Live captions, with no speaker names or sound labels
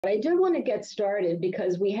I did want to get started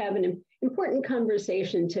because we have an important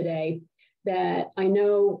conversation today that I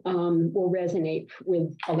know will resonate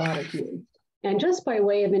with a lot of you. And just by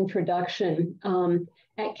way of introduction,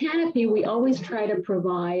 at Canopy, we always try to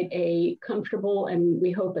provide a comfortable and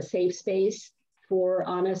we hope a safe space for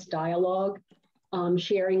honest dialogue,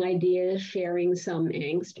 sharing ideas, sharing some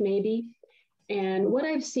angst maybe. And what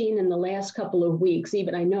I've seen in the last couple of weeks,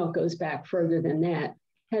 even I know it goes back further than that,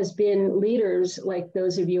 has been leaders like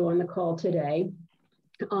those of you on the call today,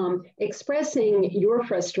 expressing your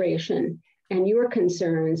frustration and your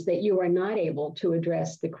concerns that you are not able to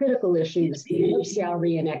address the critical issues of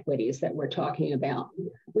salary inequities that we're talking about.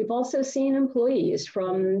 We've also seen employees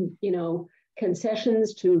from,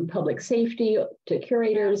 concessions to public safety, to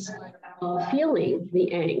curators, feeling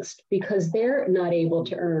the angst because they're not able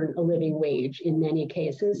to earn a living wage in many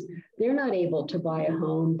cases. They're not able to buy a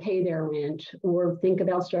home, pay their rent, or think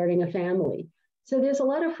about starting a family. So there's a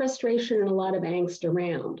lot of frustration and a lot of angst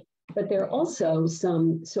around, but there are also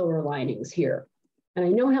some silver linings here. And I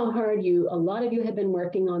know how hard a lot of you have been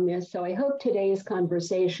working on this, so I hope today's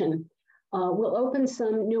conversation will open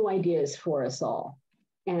some new ideas for us all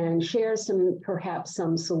and share perhaps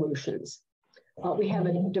some solutions. We have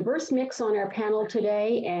a diverse mix on our panel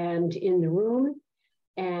today and in the room,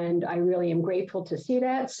 and I really am grateful to see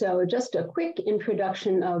that. So just a quick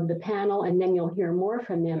introduction of the panel, and then you'll hear more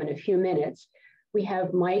from them in a few minutes. We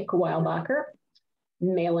have Mike Weilbacher,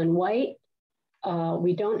 Malin White.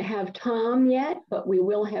 We don't have Tom yet, but we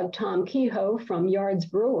will have Tom Kehoe from Yards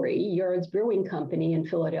Brewing Company in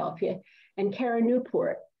Philadelphia, and Kara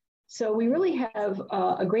Newport. So we really have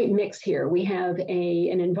a great mix here. We have an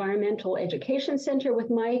environmental education center with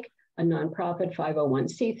Mike, a nonprofit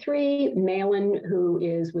 501c3, Malin, who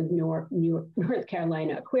is with North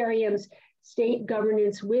Carolina Aquariums, state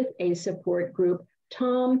governance with a support group,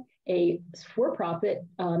 Tom, a for-profit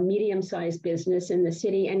medium-sized business in the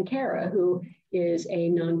city, and Kara, who is a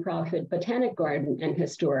nonprofit botanic garden and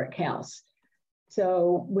historic house.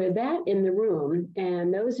 So with that in the room,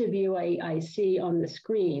 and those of you I see on the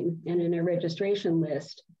screen and in our registration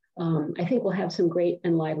list, I think we'll have some great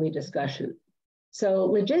and lively discussion. So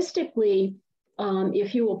logistically,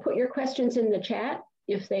 if you will put your questions in the chat,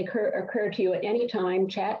 if they occur to you at any time,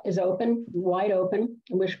 chat is open, wide open.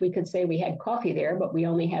 I wish we could say we had coffee there, but we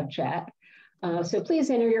only have chat. So please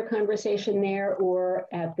enter your conversation there, or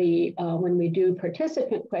at when we do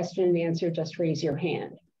participant question and answer, just raise your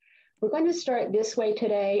hand. We're going to start this way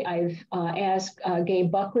today. I've asked Gabe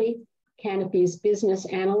Buckley, Canopy's business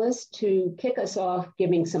analyst, to kick us off,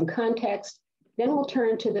 giving some context. Then we'll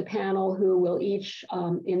turn to the panel, who will each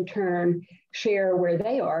in turn share where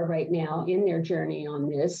they are right now in their journey on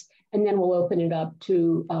this. And then we'll open it up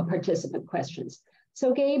to participant questions.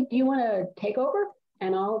 So Gabe, do you want to take over?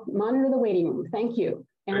 And I'll monitor the waiting room. Thank you.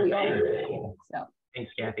 And we all so.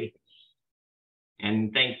 Thanks, Kathy.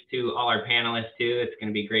 And thanks to all our panelists too. It's going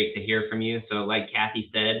to be great to hear from you. So like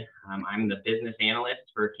Kathy said, I'm the business analyst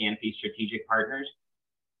for Canopy Strategic Partners.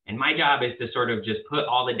 And my job is to sort of just put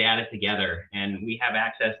all the data together. And we have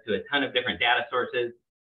access to a ton of different data sources.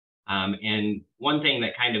 And one thing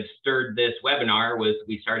that kind of stirred this webinar was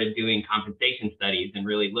we started doing compensation studies and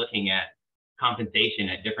really looking at compensation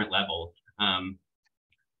at different levels.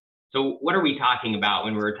 So what are we talking about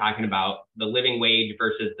when we're talking about the living wage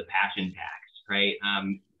versus the passion tax? Right?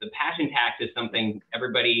 The passion tax is something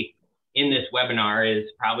everybody in this webinar is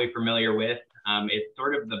probably familiar with. It's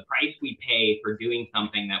sort of the price we pay for doing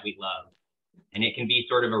something that we love. And it can be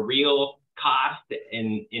sort of a real cost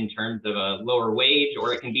in terms of a lower wage,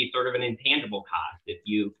 or it can be sort of an intangible cost if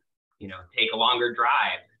you take a longer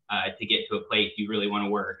drive to get to a place you really want to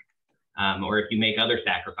work, or if you make other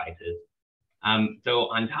sacrifices. So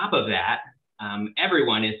on top of that,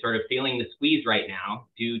 everyone is sort of feeling the squeeze right now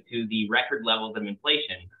due to the record levels of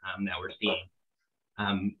inflation that we're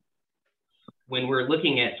seeing. When we're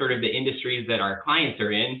looking at sort of the industries that our clients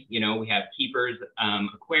are in, we have keepers,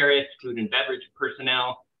 aquarists, food and beverage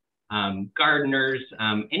personnel, gardeners,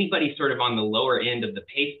 anybody sort of on the lower end of the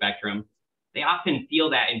pay spectrum. They often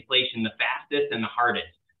feel that inflation the fastest and the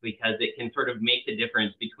hardest because it can sort of make the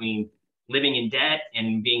difference between living in debt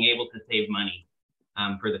and being able to save money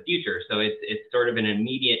for the future. So it's sort of an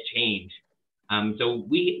immediate change. So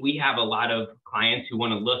we have a lot of clients who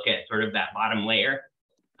want to look at sort of that bottom layer.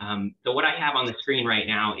 So what I have on the screen right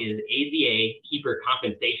now is AZA keeper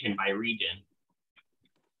compensation by region.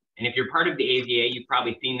 And if you're part of the AZA, you've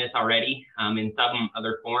probably seen this already in some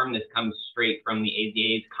other form. This comes straight from the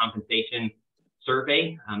AZA's compensation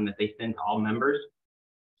survey that they send to all members.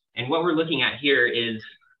 And what we're looking at here is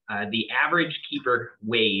the average keeper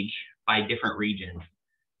wage by different regions.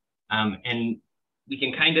 And we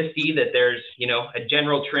can kind of see that there's, a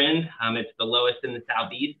general trend. It's the lowest in the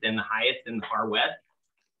Southeast and the highest in the far West.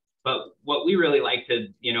 But what we really like to,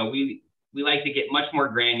 we like to get much more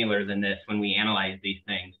granular than this when we analyze these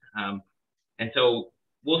things. And so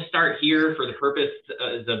we'll start here for the purpose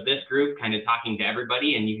of this group, kind of talking to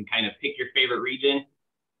everybody, and you can kind of pick your favorite region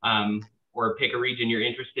or pick a region you're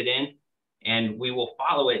interested in. And we will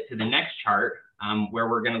follow it to the next chart where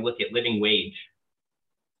we're going to look at living wage.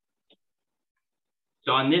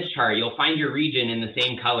 So on this chart, you'll find your region in the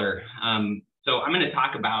same color. So I'm going to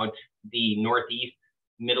talk about the Northeast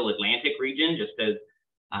Middle Atlantic region just as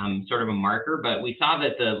sort of a marker, but we saw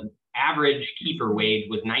that the average keeper wage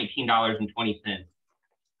was $19.20.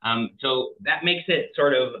 So that makes it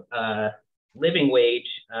sort of living wage.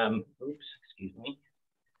 Oops, excuse me.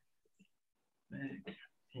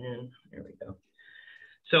 There we go.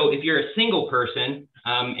 So if you're a single person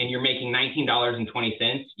and you're making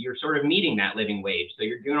 $19.20, you're sort of meeting that living wage. So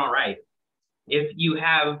you're doing all right. If you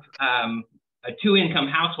have a two-income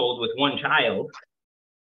household with one child,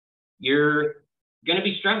 you're going to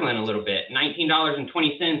be struggling a little bit.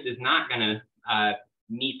 $19.20 is not going to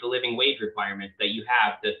meet the living wage requirements that you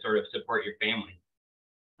have to sort of support your family.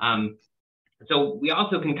 So we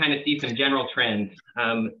also can kind of see some general trends.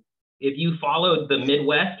 If you followed the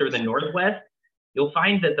Midwest or the Northwest, you'll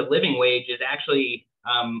find that the living wage is actually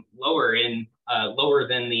lower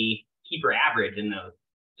than the keeper average in those.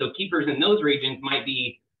 So keepers in those regions might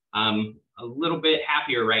be a little bit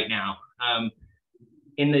happier right now.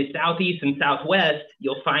 In the Southeast and Southwest,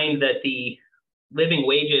 you'll find that the living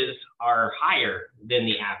wages are higher than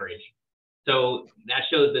the average. So that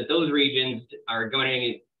shows that those regions are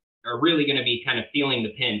really going to be kind of feeling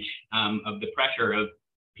the pinch of the pressure of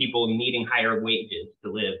people needing higher wages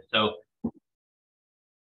to live. So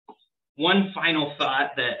one final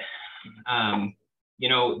thought that,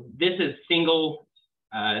 this is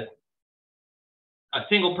a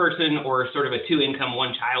single person or sort of a two-income,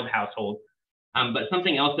 one-child household. But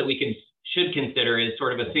something else that we should consider is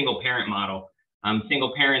sort of a single parent model.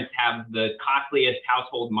 Single parents have the costliest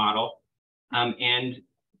household model, and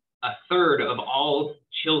a third of all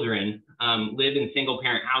children live in single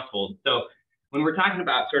parent households. So when we're talking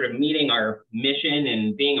about sort of meeting our mission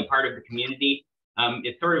and being a part of the community,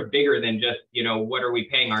 it's sort of bigger than just, what are we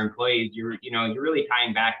paying our employees? You're really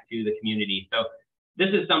tying back to the community. So this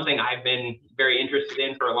is something I've been very interested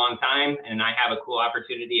in for a long time, and I have a cool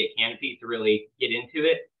opportunity at Canopy to really get into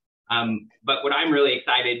it. But what I'm really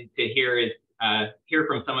excited to hear is hear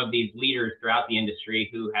from some of these leaders throughout the industry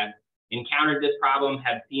who have encountered this problem,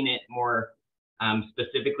 have seen it more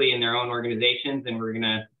specifically in their own organizations, and we're going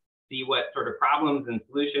to see what sort of problems and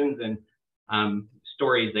solutions and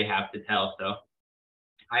stories they have to tell. So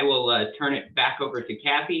I will turn it back over to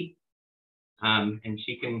Kathy, and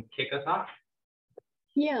she can kick us off.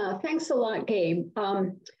 Yeah, thanks a lot, Gabe.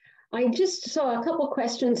 I just saw a couple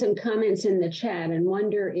questions and comments in the chat and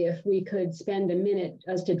wonder if we could spend a minute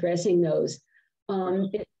just addressing those.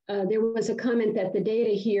 There was a comment that the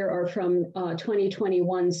data here are from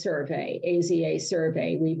 2021 survey, AZA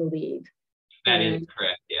survey, we believe. That is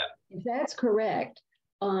correct, yeah. If that's correct,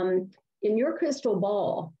 in your crystal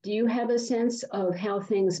ball, do you have a sense of how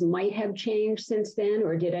things might have changed since then,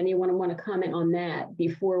 or did anyone want to comment on that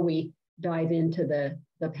before we dive into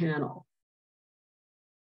the panel?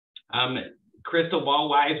 Crystal ball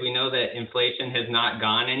wise, we know that inflation has not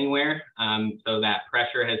gone anywhere. So that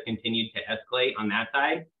pressure has continued to escalate on that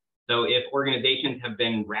side. So if organizations have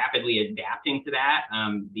been rapidly adapting to that,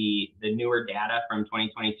 the newer data from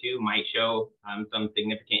 2022 might show some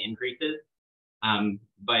significant increases.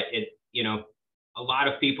 But a lot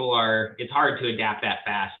of people it's hard to adapt that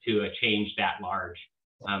fast to a change that large.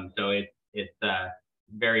 So it's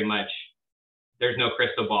very much, there's no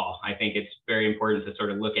crystal ball. I think it's very important to sort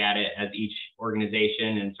of look at it as each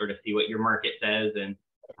organization and sort of see what your market says and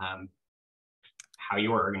how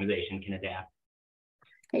your organization can adapt.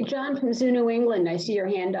 Hey, John from Zoo New England, I see your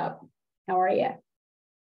hand up. How are you?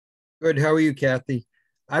 Good. How are you, Kathy?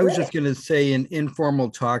 I was just going to say, in informal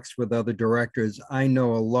talks with other directors, I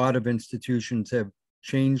know a lot of institutions have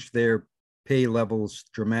changed their pay levels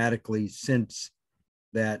dramatically since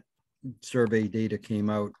that survey data came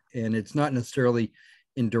out. And it's not necessarily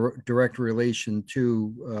in direct relation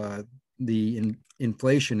to the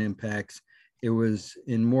inflation impacts. It was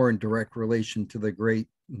more in direct relation to the Great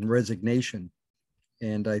Resignation.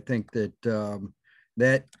 And I think that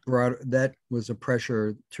that was a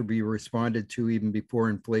pressure to be responded to even before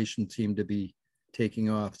inflation seemed to be taking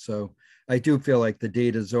off. So I do feel like the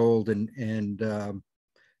data is old, and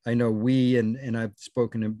I know we and I've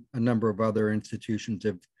spoken to a number of other institutions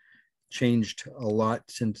have changed a lot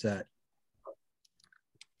since that.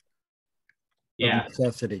 Yeah.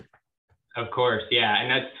 necessity. Of course, yeah,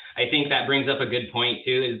 and I think that brings up a good point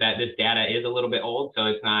too, is that this data is a little bit old, so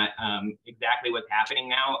it's not exactly what's happening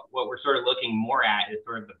now. What we're sort of looking more at is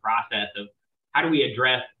sort of the process of how do we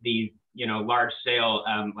address these, large scale,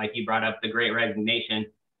 like you brought up, the Great Resignation,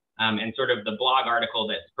 and sort of the blog article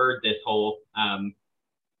that spurred this whole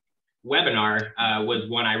webinar was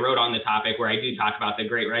one I wrote on the topic, where I do talk about the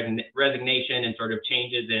Great Resignation and sort of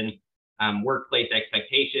changes in workplace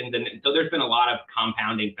expectations. And so there's been a lot of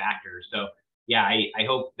compounding factors. So yeah, I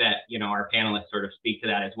hope that, our panelists sort of speak to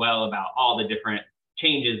that as well, about all the different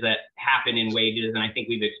changes that happen in wages. And I think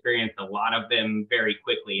we've experienced a lot of them very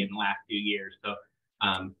quickly in the last few years. So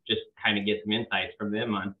just kind of get some insights from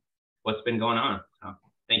them on what's been going on. So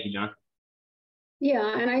thank you, John.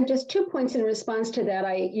 Yeah, and I just 2 points in response to that.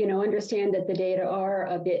 I, understand that the data are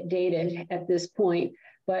a bit dated at this point,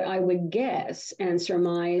 but I would guess and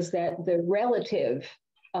surmise that the relative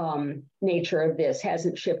nature of this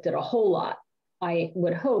hasn't shifted a whole lot. I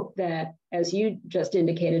would hope that, as you just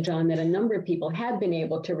indicated, John, that a number of people have been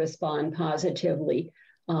able to respond positively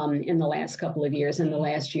in the last couple of years, and the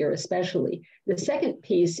last year especially. The second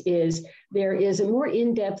piece is there is a more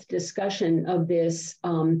in-depth discussion of this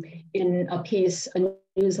in a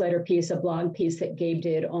newsletter piece, a blog piece that Gabe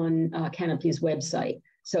did on Canopy's website.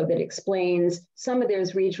 So that explains some of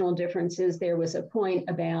those regional differences. There was a point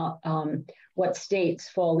about what states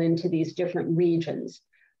fall into these different regions.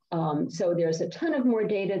 So there's a ton of more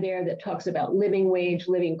data there that talks about living wage,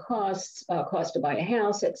 living costs, cost to buy a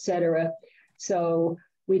house, et cetera. So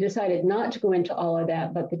we decided not to go into all of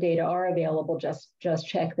that, but the data are available. Just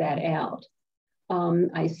check that out.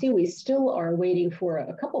 I see we still are waiting for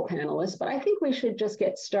a couple panelists, but I think we should just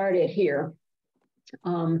get started here.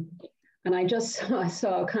 And I just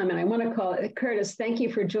saw a comment. I want to call it, Curtis, thank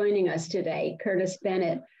you for joining us today. Curtis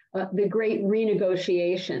Bennett, the great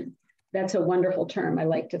renegotiation. That's a wonderful term. I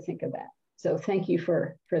like to think of that. So thank you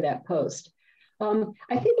for that post. I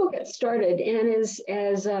think we'll get started. And as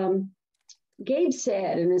Gabe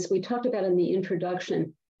said, and as we talked about in the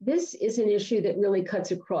introduction, this is an issue that really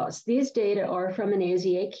cuts across. These data are from an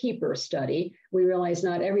AZA keeper study. We realize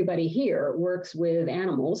not everybody here works with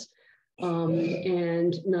animals.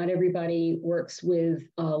 And not everybody works with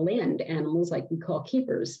land animals like we call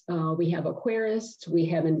keepers. We have aquarists, we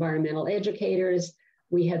have environmental educators,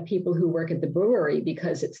 we have people who work at the brewery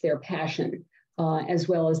because it's their passion, as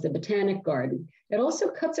well as the botanic garden. It also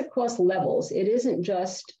cuts across levels. It isn't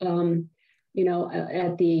just,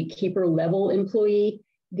 at the keeper level employee.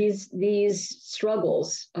 These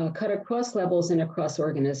struggles cut across levels and across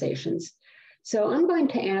organizations. So I'm going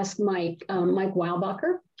to ask Mike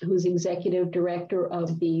Weilbacher, who's Executive Director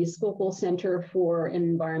of the Schuylkill Center for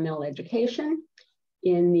Environmental Education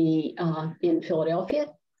in Philadelphia,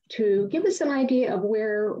 to give us an idea of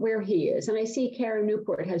where he is. And I see Kara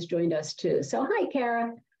Newport has joined us too. So hi,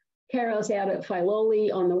 Kara. Kara's out at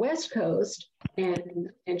Filoli on the West Coast.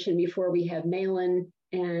 And mentioned before, we have Malin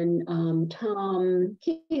and Tom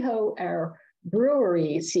Kehoe, our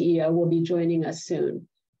brewery CEO, will be joining us soon.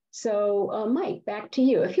 So Mike, back to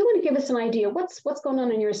you. If you want to give us an idea, what's going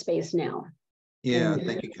on in your space now? Yeah,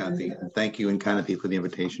 thank you, Kathy. And thank you and Canopy for the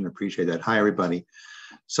invitation. Appreciate that. Hi, everybody.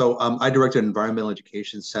 So I direct an environmental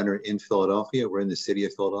education center in Philadelphia. We're in the city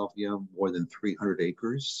of Philadelphia, more than 300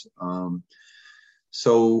 acres. No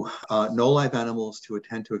live animals to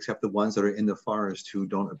attend to except the ones that are in the forest who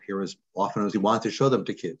don't appear as often as we want to show them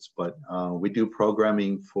to kids. But we do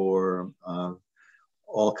programming for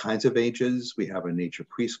all kinds of ages. We have a nature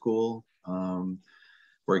preschool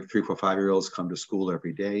where 3, 4, 5-year-olds come to school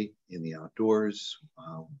every day in the outdoors.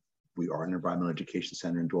 We are an environmental education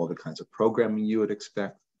center and do all the kinds of programming you would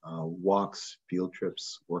expect, walks, field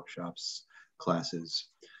trips, workshops, classes.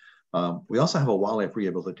 We also have a wildlife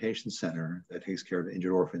rehabilitation center that takes care of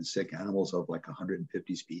injured, orphaned, sick animals. Of like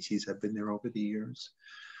 150 species have been there over the years.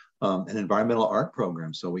 An environmental art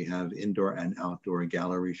program. So we have indoor and outdoor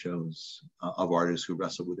gallery shows of artists who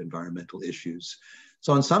wrestle with environmental issues.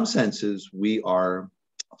 So in some senses, we are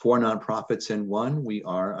 4 nonprofits in one. We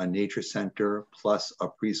are a nature center plus a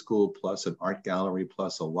preschool plus an art gallery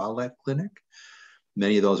plus a wildlife clinic.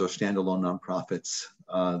 Many of those are standalone nonprofits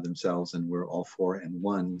themselves, and we're all 4 in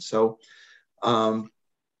one. So,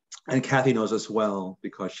 and Kathy knows us well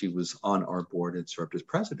because she was on our board and served as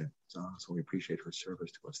president. So we appreciate her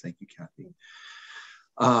service to us. Thank you, Kathy.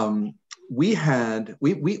 One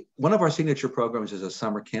of our signature programs is a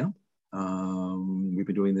summer camp. We've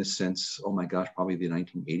been doing this since, oh my gosh, probably the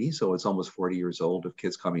 1980s. So it's almost 40 years old of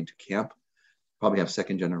kids coming to camp. Probably have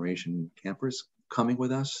 2nd generation campers coming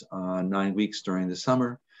with us 9 weeks during the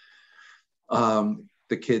summer.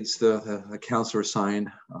 the kids, the counselor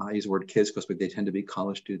sign, I use the word kids because they tend to be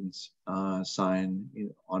college students, sign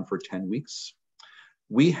on for 10 weeks.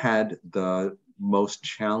 We had the most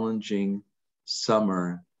challenging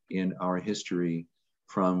summer in our history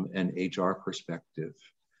from an HR perspective,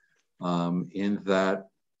 in that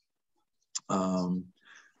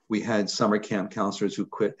we had summer camp counselors who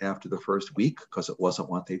quit after the first week because it wasn't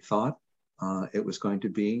what they thought it was going to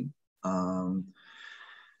be.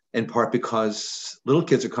 In part because little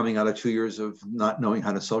kids are coming out of 2 years of not knowing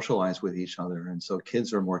how to socialize with each other. And so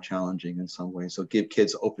kids are more challenging in some ways. So give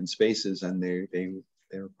kids open spaces and they're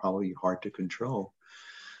probably hard to control.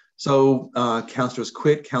 So counselors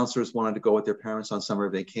quit. Counselors wanted to go with their parents on summer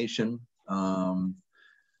vacation.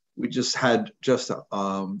 We just had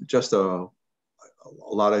a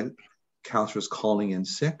lot of counselors calling in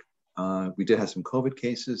sick. We did have some COVID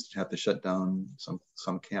cases to have to shut down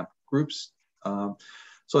some camp groups.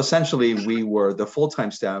 So essentially, the full-time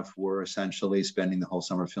staff were essentially spending the whole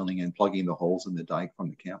summer filling in, plugging the holes in the dike from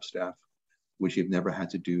the camp staff, which you've never had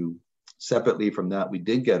to do. Separately from that, we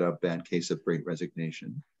did get a bad case of Great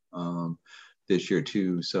Resignation this year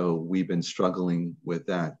too. So we've been struggling with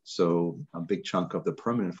that. So a big chunk of the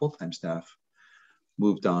permanent full-time staff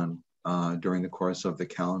moved on during the course of the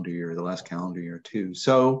last calendar year too.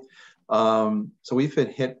 So we've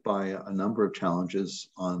been hit by a number of challenges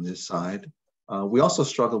on this side. We also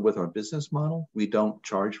struggle with our business model. We don't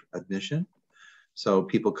charge admission. So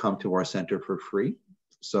people come to our center for free.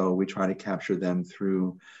 So we try to capture them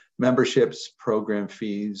through memberships, program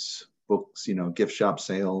fees, books, gift shop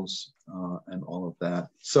sales, and all of that.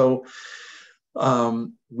 So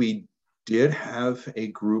we did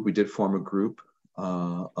form a group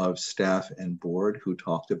of staff and board who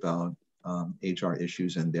talked about HR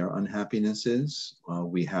issues and their unhappinesses.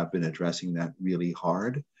 We have been addressing that really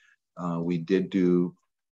hard. We did do,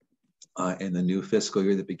 in the new fiscal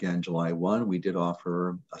year that began July 1, we did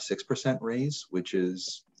offer a 6% raise, which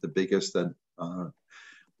is the biggest that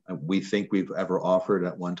we think we've ever offered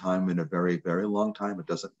at one time in a very, very long time. It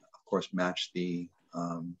doesn't, of course, match the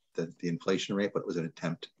inflation rate, but it was an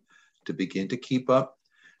attempt to begin to keep up.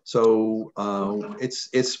 So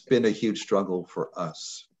it's been a huge struggle for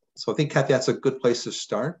us. So I think, Kathy, that's a good place to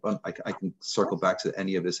start. I can circle back to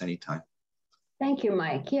any of this anytime. Thank you,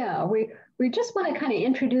 Mike. Yeah, we just want to kind of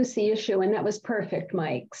introduce the issue, and that was perfect,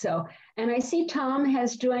 Mike. So, and I see Tom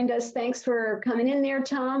has joined us. Thanks for coming in there,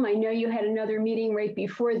 Tom. I know you had another meeting right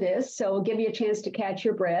before this, so we'll give you a chance to catch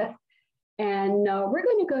your breath. And we're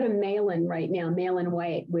going to go to Malin right now, Malin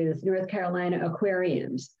White with North Carolina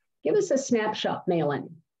Aquariums. Give us a snapshot, Malin.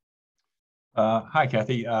 Hi,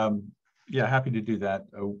 Kathy. Yeah, happy to do that.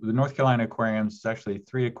 The North Carolina Aquariums is actually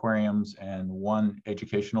 3 aquariums and 1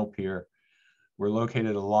 educational pier. We're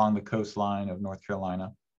located along the coastline of North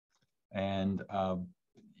Carolina, and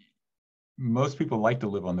most people like to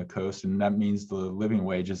live on the coast, and that means the living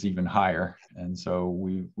wage is even higher. And so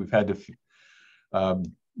we've had to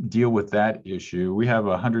deal with that issue. We have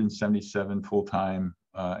 177 full-time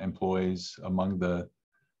employees among the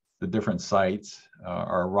different sites.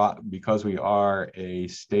 Because we are a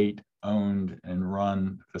state-owned and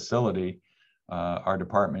run facility, our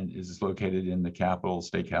department is located in the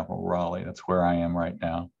state capital, Raleigh. That's where I am right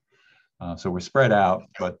now. So we're spread out,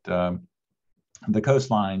 but the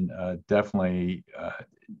coastline definitely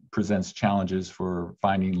presents challenges for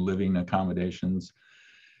finding living accommodations.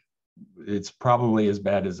 It's probably as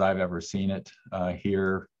bad as I've ever seen it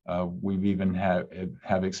here. We've even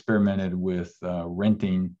have experimented with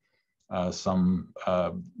renting some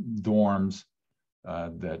dorms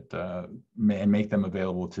that make them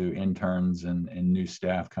available to interns and new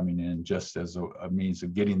staff coming in, just as a means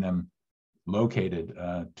of getting them located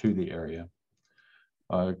to the area.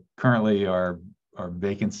 Currently, our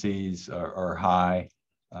vacancies are high.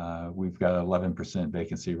 We've got 11%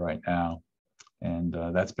 vacancy right now, and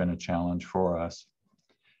that's been a challenge for us.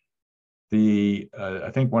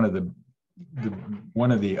 I think one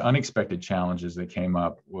of the unexpected challenges that came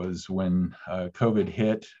up was when COVID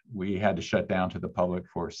hit. We had to shut down to the public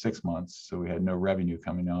for 6 months, so we had no revenue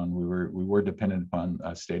coming on. We were dependent upon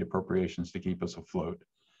state appropriations to keep us afloat,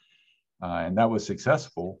 and that was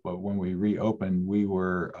successful. But when we reopened, we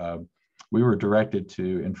were directed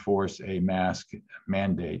to enforce a mask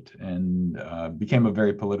mandate, and became a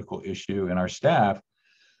very political issue. And our staff,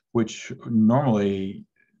 which normally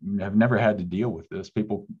have never had to deal with this,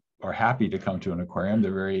 people are happy to come to an aquarium.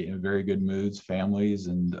 They're in very good moods, families,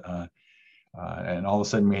 and all of a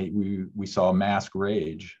sudden we saw mask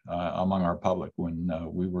rage among our public when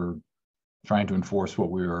we were trying to enforce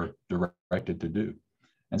what we were directed to do.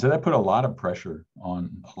 And so that put a lot of pressure on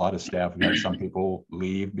a lot of staff. We had some people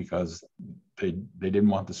leave because they didn't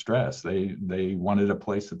want the stress. They wanted a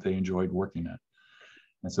place that they enjoyed working at.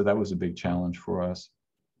 And so that was a big challenge for us.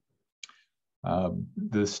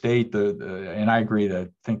 The state, and I agree that I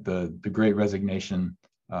think the Great Resignation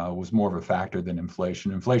was more of a factor than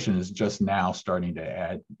inflation. Inflation is just now starting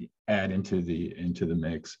to add into the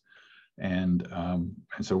mix, and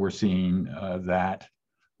so we're seeing that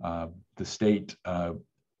the state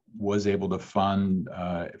was able to fund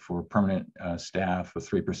for permanent staff a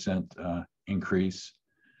 3% increase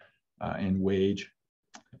in wage,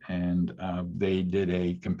 and they did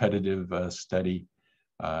a competitive study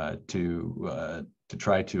to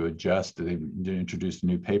try to adjust. They introduced a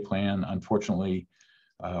new pay plan. Unfortunately,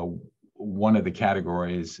 one of the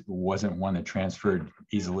categories wasn't one that transferred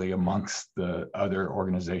easily amongst the other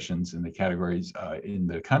organizations in the categories in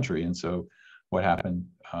the country. And so what happened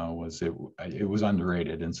was it was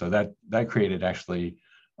underrated. And so that created actually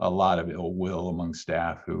a lot of ill will among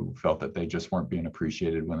staff who felt that they just weren't being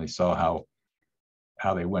appreciated when they saw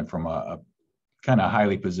how they went from a kind of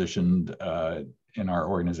highly positioned in our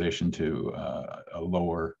organization to a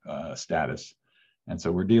lower status. And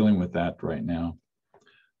so we're dealing with that right now.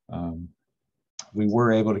 We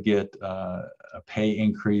were able to get a pay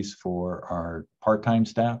increase for our part-time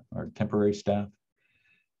staff, our temporary staff,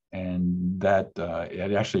 and that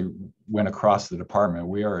it actually went across the department.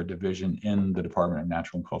 We are a division in the Department of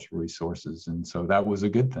Natural and Cultural Resources, and so that was a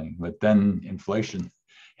good thing. But then inflation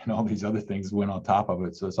and all these other things went on top of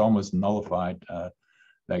it, so it's almost nullified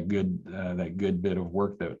that good bit of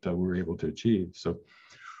work that we were able to achieve. So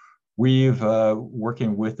we've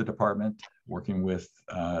working with the department, working with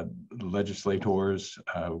legislators.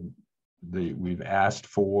 We've asked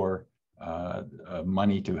for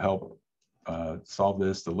money to help solve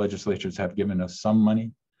this. The legislatures have given us some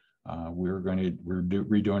money. We're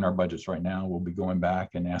redoing our budgets right now. We'll be going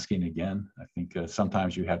back and asking again. I think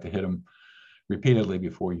sometimes you have to hit them repeatedly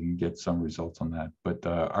before you can get some results on that. But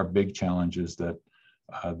our big challenge is that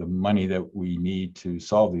the money that we need to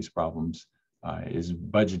solve these problems is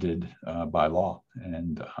budgeted by law,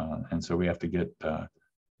 and so we have to get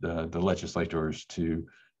the legislators to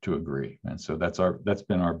agree, and so that's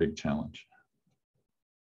been our big challenge.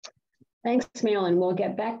 Thanks, Malin. We'll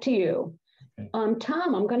get back to you. Okay.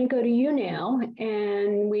 Tom, I'm going to go to you now,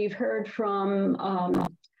 and we've heard from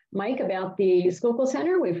Mike about the Schuylkill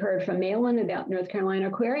Center. We've heard from Malin about North Carolina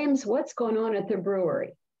Aquariums. What's going on at the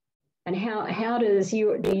brewery? And how do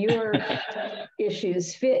your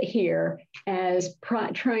issues fit here as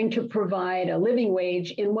trying to provide a living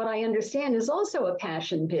wage in what I understand is also a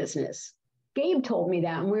passion business? Gabe told me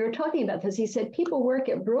that, and we were talking about this. He said people work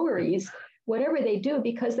at breweries, whatever they do,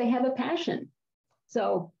 because they have a passion.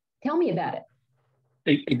 So tell me about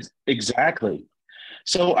it. Exactly.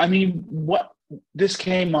 So, I mean, this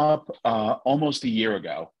came up almost a year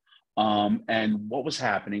ago. And what was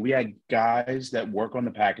happening, we had guys that work on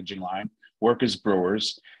the packaging line, work as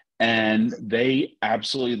brewers, and they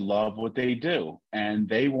absolutely love what they do. And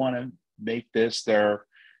they want to make this their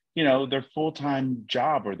full-time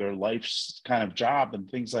job or their life's kind of job and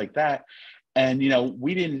things like that. And,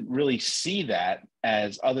 we didn't really see that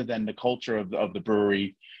as other than the culture of the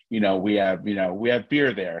brewery. We have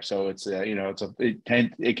beer there. So it's, it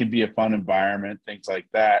can be a fun environment, things like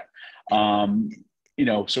that.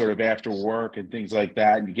 Sort of after work and things like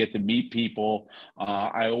that, and you get to meet people.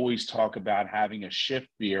 I always talk about having a shift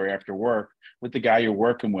beer after work with the guy you're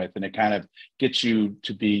working with, and it kind of gets you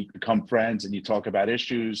to become friends, and you talk about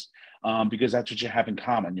issues because that's what you have in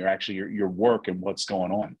common. You're actually your work and what's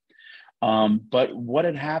going on. But what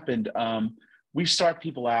had happened, we start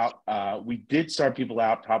people out. We did start people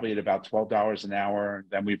out probably at about $12 an hour.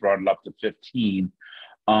 Then we brought it up to 15.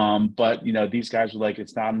 But these guys were like,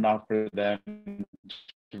 it's not enough for them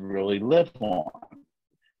to really live on,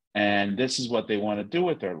 and this is what they want to do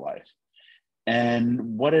with their life.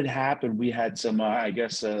 And what had happened, we had some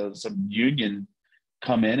some union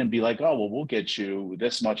come in and be like, oh, well, we'll get you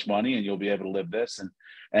this much money and you'll be able to live this.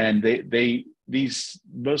 And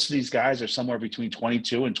most of these guys are somewhere between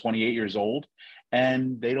 22 and 28 years old,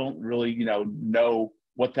 and they don't really know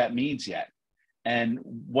what that means yet. And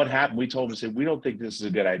what happened, we told them, said, we don't think this is a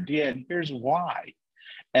good idea, and here's why.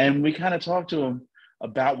 And we kind of talked to them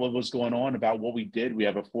about what was going on, about what we did. We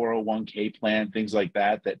have a 401k plan, things like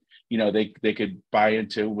that they could buy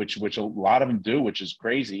into, which a lot of them do, which is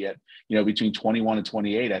crazy at between 21 and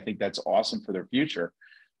 28. I think that's awesome for their future.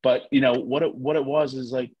 But what it was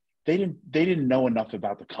is like they didn't know enough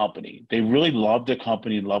about the company. They really loved the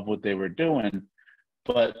company and loved what they were doing,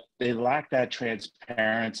 but they lacked that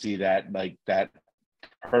transparency, that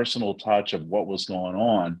personal touch of what was going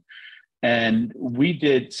on. And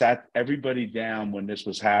we sat everybody down when this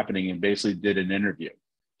was happening and basically did an interview,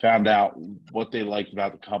 found out what they liked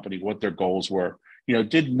about the company, what their goals were,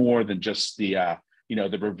 did more than just the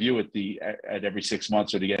review at every 6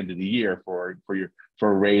 months or the end of the year for a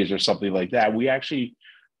raise or something like that. We actually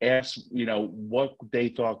asked, what they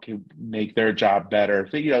thought could make their job better,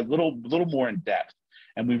 a little more in depth.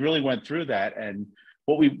 And we really went through that. And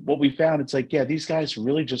what we found, it's like, yeah, these guys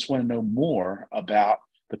really just want to know more about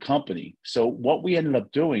the company. So what we ended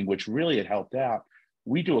up doing, which really had helped out,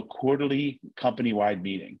 we do a quarterly company-wide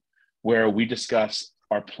meeting where we discuss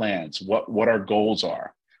our plans, what our goals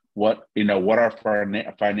are, what our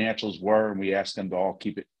financials were, and we ask them to all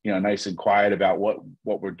keep it nice and quiet about what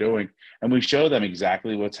we're doing, and we show them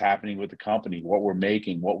exactly what's happening with the company, what we're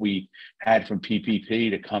making, what we had from PPP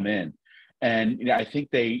to come in. And I think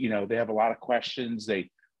they have a lot of questions. They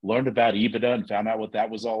learned about EBITDA and found out what that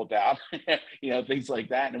was all about, things like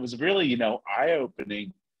that. And it was really,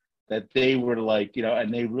 eye-opening that they were like,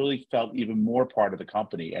 and they really felt even more part of the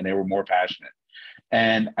company and they were more passionate.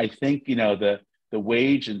 And I think, the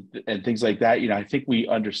wage and things like that, I think we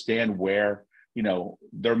understand where,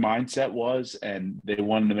 their mindset was, and they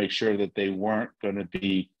wanted to make sure that they weren't going to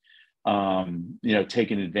be,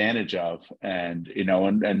 taken advantage of, and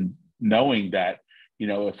knowing that,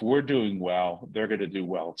 if we're doing well, they're going to do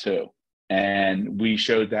well too. And we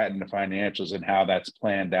showed that in the financials and how that's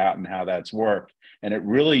planned out and how that's worked. And it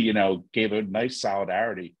really, gave a nice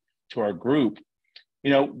solidarity to our group.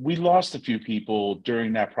 We lost a few people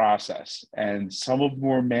during that process, and some of them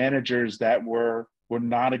were managers that were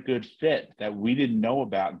not a good fit that we didn't know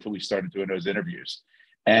about until we started doing those interviews.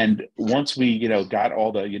 And once we, got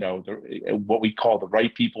all the, what we call the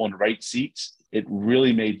right people in the right seats, it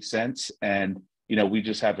really made sense. And we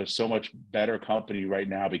just have a so much better company right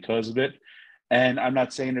now because of it. And I'm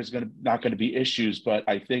not saying there's not going to be issues, but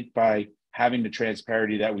I think by having the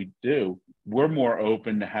transparency that we do, we're more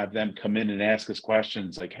open to have them come in and ask us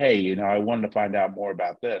questions like, hey, I wanted to find out more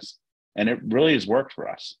about this. And it really has worked for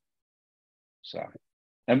us. So,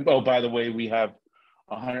 and oh, by the way, we have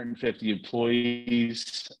 150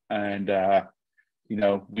 employees, and,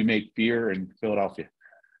 we make beer in Philadelphia.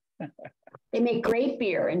 They make great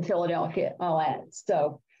beer in Philadelphia, I'll add.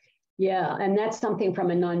 So, yeah, and that's something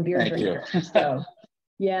from a non-beer drinker. So,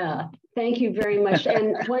 yeah, thank you very much.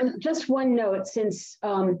 And just one note, since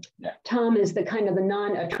Tom is the kind of the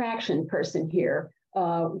non-attraction person here,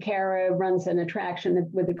 Kara runs an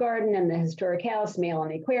attraction with the garden and the historic house, Mail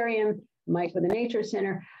and the aquarium, Mike with the nature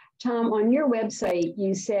center. Tom, on your website,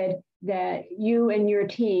 you said that you and your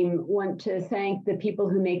team want to thank the people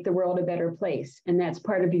who make the world a better place, and that's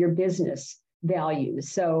part of your business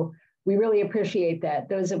values. So we really appreciate that.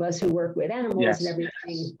 Those of us who work with animals and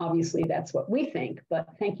everything, obviously that's what we think, but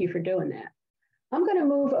thank you for doing that. I'm going to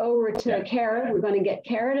move over to Kara. We're going to get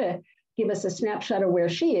Kara to give us a snapshot of where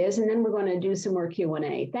she is, and then we're going to do some more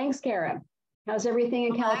Q&A. Thanks, Kara. How's everything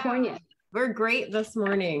in California? We're great this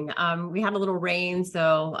morning. We had a little rain,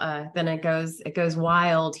 so then it goes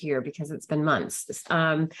wild here because it's been months.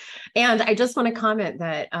 And I just want to comment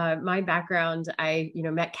that my background, I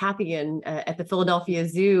met Kathy at the Philadelphia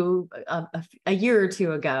Zoo a year or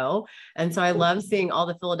two ago, and so I love seeing all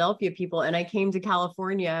the Philadelphia people. And I came to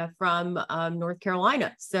California from North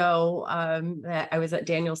Carolina, so I was at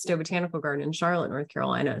Daniel Stowe Botanical Garden in Charlotte, North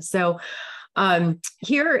Carolina. So.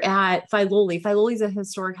 Here at Filoli is a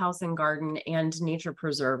historic house and garden and nature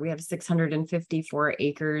preserve. We have 654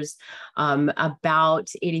 acres, about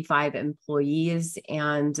 85 employees,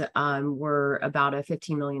 and we're about a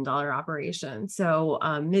 $15 million operation. So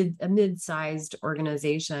a mid-sized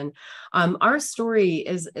organization. Our story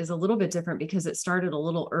is a little bit different because it started a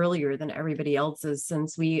little earlier than everybody else's,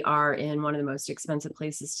 since we are in one of the most expensive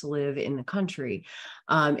places to live in the country,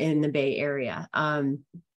 in the Bay Area.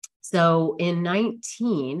 So in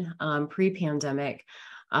 19, pre-pandemic,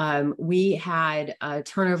 we had a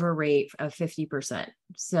turnover rate of 50%.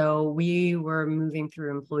 So we were moving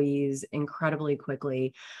through employees incredibly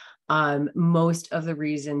quickly. Most of the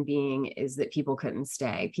reason being is that people couldn't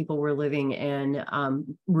stay. People were living in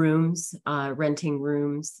rooms, renting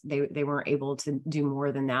rooms. They weren't able to do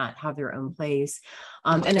more than that, have their own place.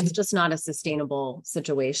 And it's just not a sustainable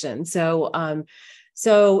situation.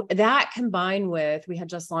 So that combined with, we had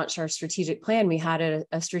just launched our strategic plan. We had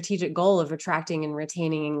a strategic goal of attracting and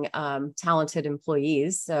retaining talented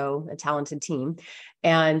employees, so a talented team.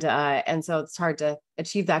 And so it's hard to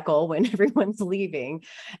achieve that goal when everyone's leaving.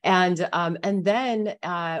 And then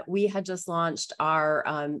we had just launched our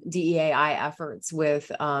DEAI efforts with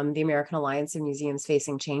the American Alliance of Museums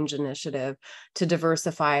Facing Change initiative to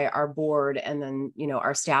diversify our board and then,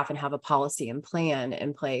 our staff and have a policy and plan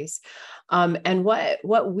in place. And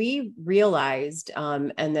what we realized,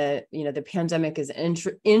 and the pandemic is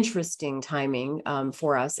interesting timing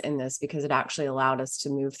for us in this, because it actually allowed us to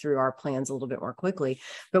move through our plans a little bit more quickly.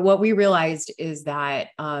 But what we realized is that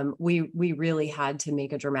we really had to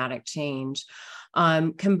make a dramatic change.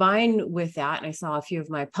 Combined with that, and I saw a few of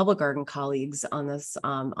my public garden colleagues on this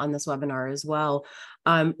webinar as well.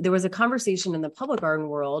 There was a conversation in the public garden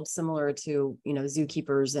world similar to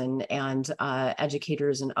zookeepers and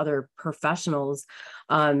educators and other professionals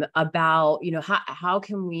about how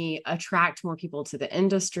can we attract more people to the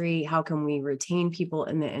industry, how can we retain people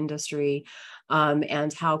in the industry,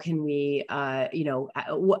 and how can we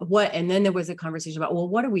what and then there was a conversation about, well,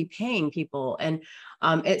 what are we paying people? And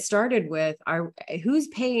it started with who's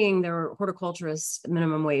paying their horticulturist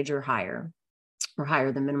minimum wage or higher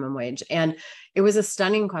than minimum wage. And it was a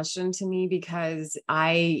stunning question to me, because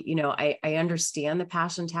I understand the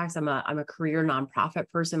passion tax. I'm a career nonprofit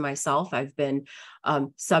person myself. I've been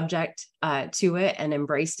subject to it and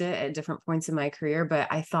embraced it at different points in my career. But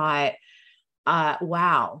I thought,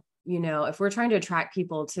 wow, if we're trying to attract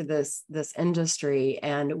people to this industry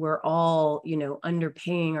and we're all,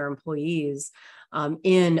 underpaying our employees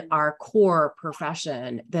in our core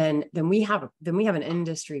profession, then we have an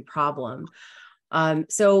industry problem.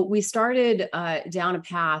 So we started down a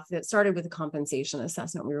path that started with a compensation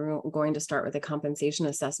assessment. We were going to start with a compensation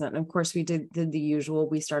assessment. And of course, we did the usual.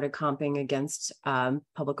 We started comping against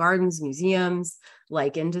public gardens, museums,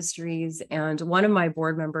 like industries. And one of my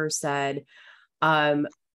board members said,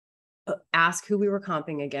 ask who we were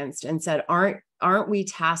comping against, and said, aren't we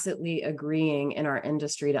tacitly agreeing in our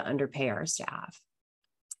industry to underpay our staff?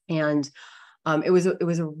 And it was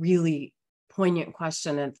a really poignant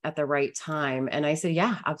question at the right time. And I said,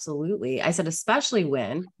 yeah, absolutely. I said, especially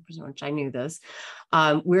when, which I knew this,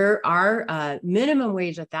 our minimum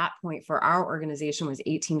wage at that point for our organization was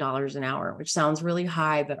 $18 an hour, which sounds really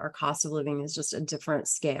high, but our cost of living is just a different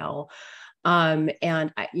scale. And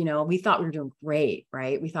we thought we were doing great,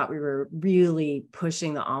 right? We thought we were really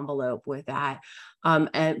pushing the envelope with that.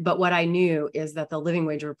 But what I knew is that the living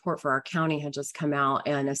wage report for our county had just come out,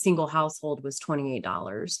 and a single household was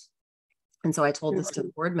 $28. And so I told this to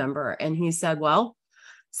the board member, and he said, well,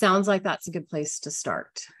 sounds like that's a good place to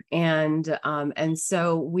start. And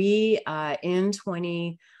so we, in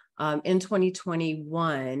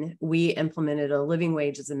 2021, we implemented a living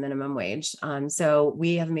wage as a minimum wage. So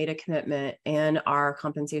we have made a commitment in our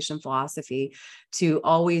compensation philosophy to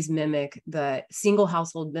always mimic the single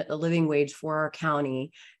household living wage for our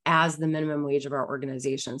county as the minimum wage of our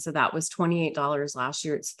organization. So that was $28 last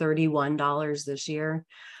year. It's $31 this year.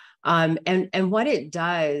 And what it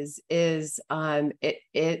does is the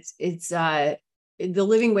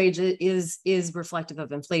living wage is reflective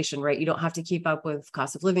of inflation, right? You don't have to keep up with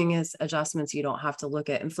cost of living adjustments. You don't have to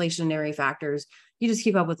look at inflationary factors. You just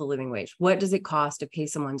keep up with the living wage. What does it cost to pay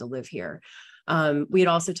someone to live here? We had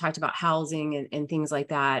also talked about housing and things like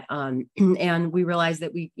that. And we realized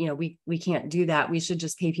that we can't do that. We should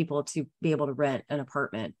just pay people to be able to rent an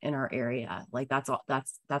apartment in our area. Like that's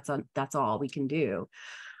all we can do.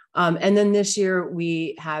 And then this year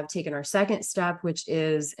we have taken our second step, which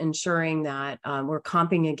is ensuring that we're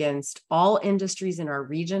comping against all industries in our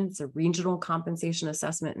region. It's a regional compensation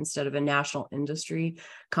assessment instead of a national industry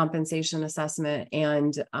compensation assessment.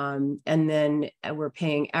 And then we're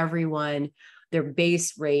paying everyone, their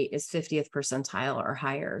base rate is 50th percentile or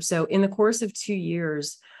higher. So in the course of 2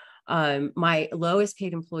 years, my lowest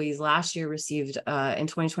paid employees last year received, in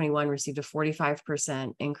 2021, received a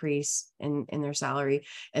 45% increase in their salary,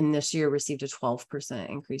 and this year received a 12%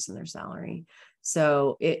 increase in their salary.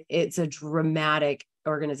 So it's a dramatic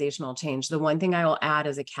organizational change. The one thing I will add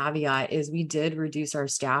as a caveat is we did reduce our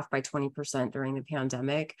staff by 20% during the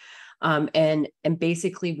pandemic. And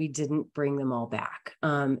basically we didn't bring them all back.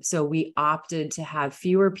 So we opted to have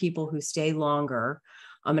fewer people who stay longer.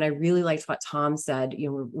 And I really liked what Tom said.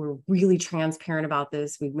 We're really transparent about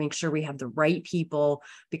this. We make sure we have the right people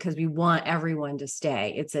because we want everyone to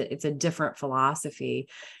stay. It's a different philosophy,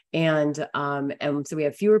 and so we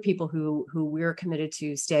have fewer people who we're committed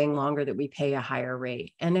to staying longer, that we pay a higher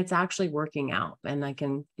rate, and it's actually working out. And I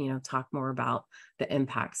can talk more about the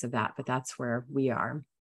impacts of that, but that's where we are.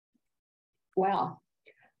 Wow.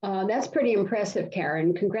 That's pretty impressive,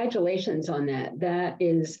 Karen. Congratulations on that. That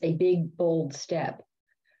is a big, bold step.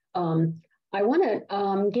 I want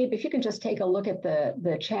to, Gabe, if you could just take a look at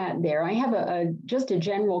the chat there. I have just a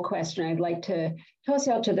general question I'd like to toss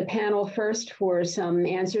out to the panel first for some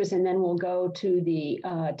answers, and then we'll go to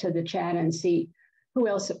the chat and see who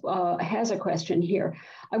else has a question here.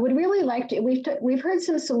 I would really like to, we've heard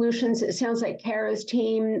some solutions. It sounds like Kara's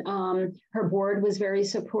team, her board was very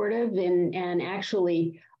supportive and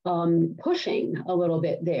actually pushing a little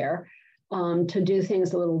bit there to do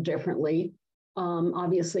things a little differently.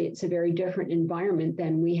 Obviously, it's a very different environment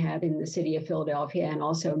than we have in the city of Philadelphia and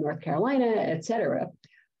also North Carolina, et cetera.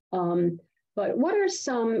 But what are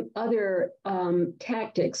some other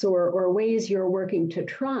tactics or ways you're working to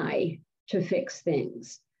try to fix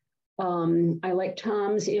things? I like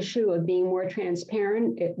Tom's issue of being more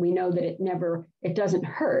transparent. We know that it doesn't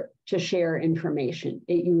hurt to share information.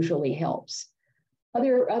 It usually helps.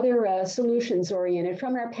 Other solutions oriented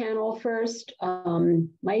from our panel first.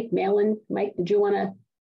 Mike, Malin, Mike, did you want to?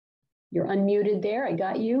 You're unmuted there. I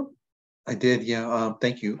got you. I did, yeah.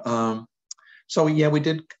 Thank you. So yeah, we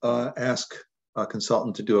did ask a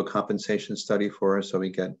consultant to do a compensation study for us, so we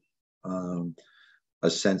get a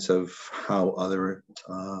sense of how other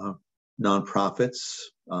nonprofits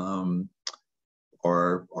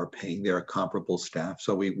are paying their comparable staff.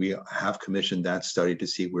 So we have commissioned that study to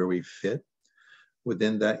see where we fit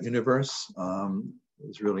within that universe. I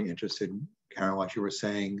was really interested, Karen, what you were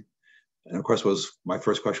saying. And of course, my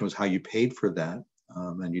first question was how you paid for that.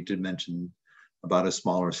 And you did mention about a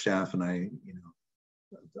smaller staff, and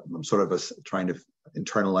I'm sort of trying to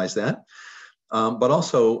internalize that. But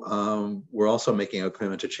also, we're also making a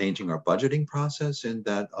commitment to changing our budgeting process, in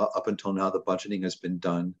that up until now, the budgeting has been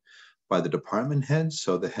done by the department heads.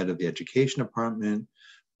 So the head of the education department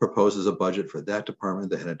proposes a budget for that department.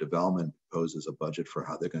 The head of development proposes a budget for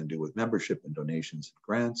how they're going to do with membership and donations and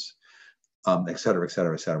grants, et cetera, et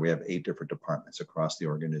cetera, et cetera. We have 8 different departments across the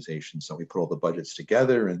organization. So we put all the budgets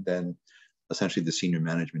together, and then essentially the senior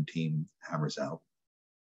management team hammers out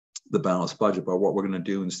the balanced budget. But what we're going to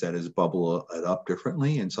do instead is bubble it up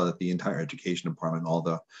differently, and so that the entire education department, all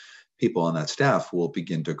the people on that staff, will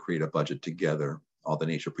begin to create a budget together. All the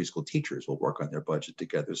nature preschool teachers will work on their budget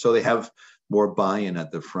together, so they have more buy-in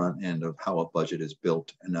at the front end of how a budget is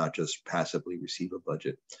built, and not just passively receive a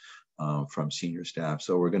budget from senior staff.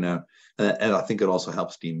 So we're gonna, and I think it also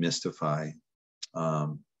helps demystify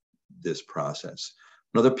this process.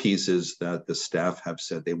 Another piece is that the staff have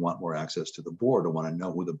said they want more access to the board, or want to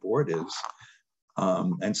know who the board is.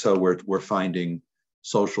 And so we're finding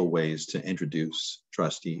social ways to introduce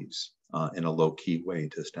trustees in a low-key way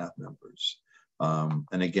to staff members.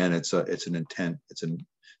 And again, it's an intent.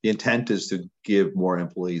 The intent is to give more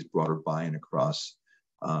employees broader buy-in across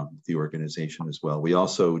the organization as well. We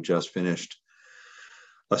also just finished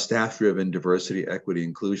a staff-driven diversity, equity,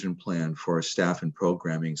 inclusion plan for staff and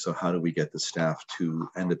programming. So how do we get the staff to,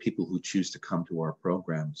 and the people who choose to come to our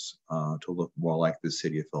programs to look more like the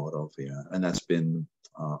city of Philadelphia? And that's been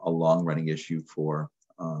a long-running issue for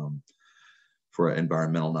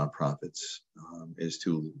environmental nonprofits, is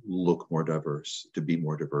to look more diverse, to be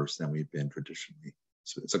more diverse than we've been traditionally.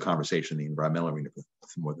 So it's a conversation in the environmental arena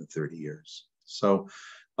for more than 30 years. So,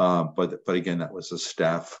 but again, that was a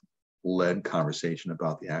staff-led conversation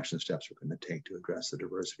about the action steps we're going to take to address the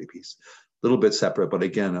diversity piece. A little bit separate, but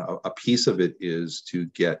again, a piece of it is to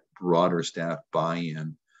get broader staff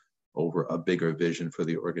buy-in over a bigger vision for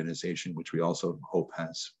the organization, which we also hope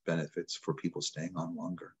has benefits for people staying on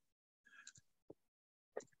longer.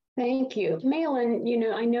 Thank you. Malin,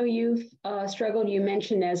 I know you've struggled. You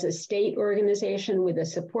mentioned as a state organization with a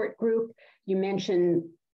support group. You mentioned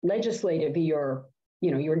your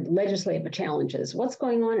legislative challenges. What's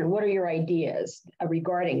going on, and what are your ideas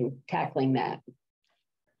regarding tackling that?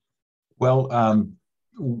 Well,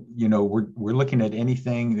 we're looking at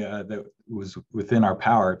anything that was within our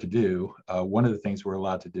power to do. One of the things we're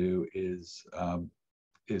allowed to do is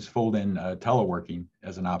fold in teleworking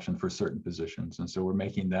as an option for certain positions. And so we're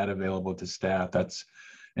making that available to staff. That's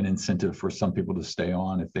an incentive for some people to stay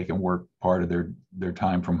on if they can work part of their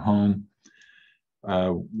time from home.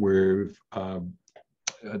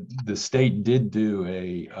 The state did do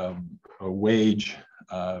a wage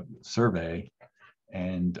survey,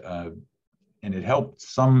 and it helped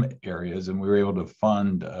some areas, and we were able to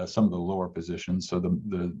fund some of the lower positions. So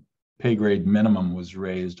the pay grade minimum was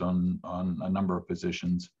raised on a number of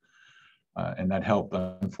positions, and that helped.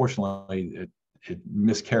 Unfortunately, it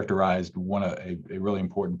mischaracterized a really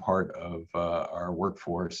important part of our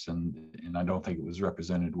workforce, and I don't think it was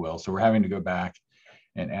represented well. So we're having to go back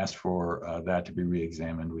and ask for that to be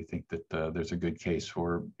re-examined. We think that there's a good case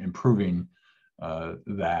for improving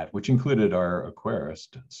that, which included our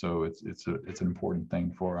aquarist. So it's an important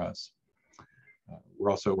thing for us. we're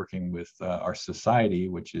also working with our society,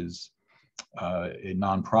 which is a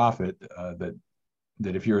nonprofit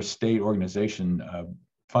that if you're a state organization,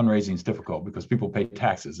 fundraising is difficult because people pay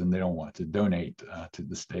taxes and they don't want to donate to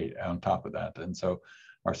the state on top of that. And so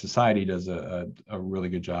our society does a really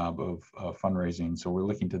good job of fundraising. So we're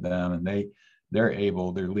looking to them, and they're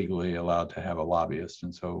legally allowed to have a lobbyist.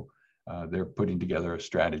 And so they're putting together a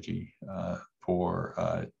strategy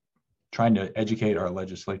for trying to educate our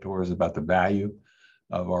legislators about the value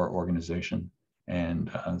of our organization,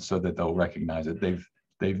 and so that they'll recognize it.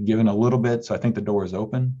 They've given a little bit, so I think the door is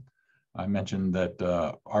open. I mentioned that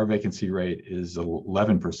our vacancy rate is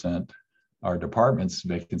 11%. Our department's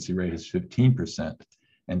vacancy rate is 15%,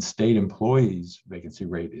 and state employees' vacancy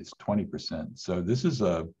rate is 20%. So this is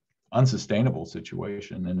a unsustainable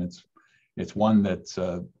situation, and it's one that's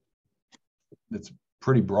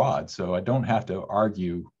pretty broad. So I don't have to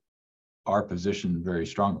argue our position very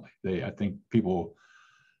strongly. I think people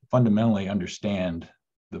fundamentally understand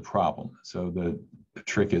the problem. So the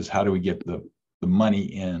trick is, how do we get the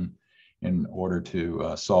money in order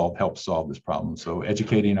to help solve this problem? So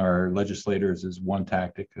educating our legislators is one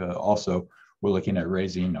tactic. Also, we're looking at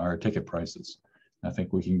raising our ticket prices. I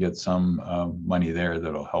think we can get some money there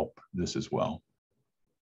that'll help this as well.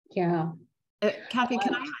 Yeah. Kathy,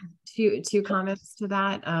 can I add two comments to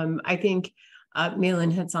that? I think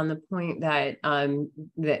Malin hits on the point that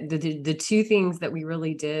the two things that we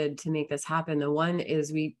really did to make this happen. The one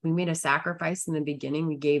is we made a sacrifice in the beginning.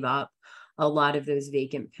 We gave up a lot of those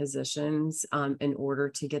vacant positions in order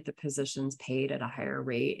to get the positions paid at a higher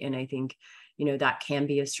rate. And I think, that can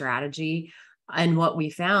be a strategy. And what we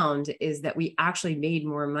found is that we actually made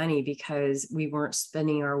more money because we weren't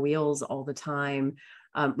spinning our wheels all the time.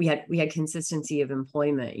 We had consistency of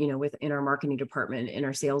employment, within our marketing department, in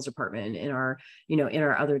our sales department, in our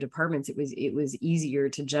other departments. It was easier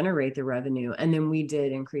to generate the revenue, and then we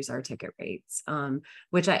did increase our ticket rates,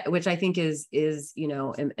 which I think is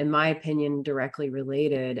in my opinion directly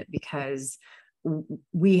related, because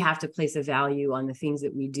we have to place a value on the things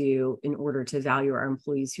that we do in order to value our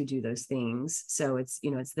employees who do those things. So it's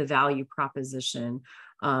the value proposition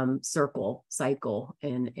cycle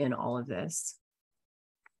in all of this.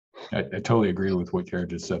 I totally agree with what Kara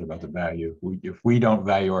just said about the value. If we don't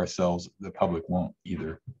value ourselves, the public won't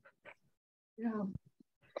either. Yeah.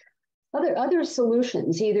 Other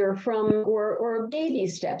solutions, either from or baby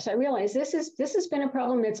steps. I realize this has been a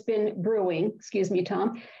problem that's been brewing. Excuse me,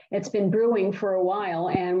 Tom. It's been brewing for a while,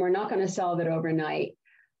 and we're not going to solve it overnight.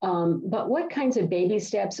 But what kinds of baby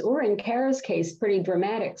steps, or in Kara's case, pretty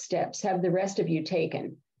dramatic steps, have the rest of you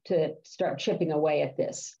taken to start chipping away at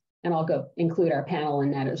this? And I'll go include our panel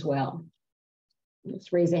in that as well.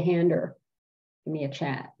 Just raise a hand or give me a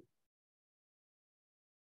chat.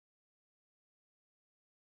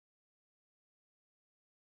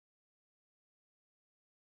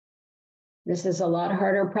 This is a lot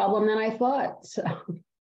harder problem than I thought. So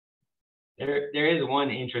there is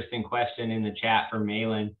one interesting question in the chat from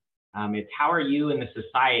Malin. It's, how are you and the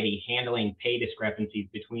society handling pay discrepancies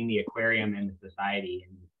between the aquarium and the society,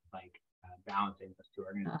 and balancing those two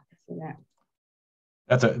organizations?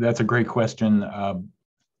 That's a great question.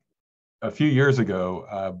 A few years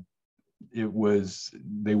ago,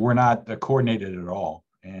 they were not coordinated at all,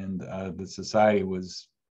 and the society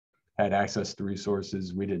had access to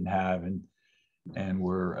resources we didn't have, and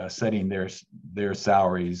were setting their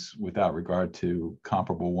salaries without regard to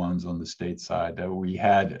comparable ones on the state side. We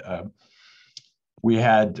had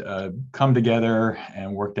come together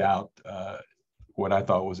and worked out what I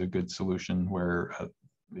thought was a good solution, where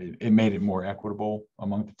it made it more equitable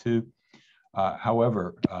among the two.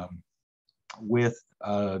 However, with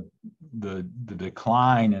the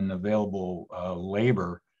decline in available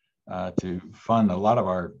labor to fund a lot of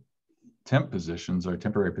our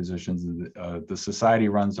temporary positions, the society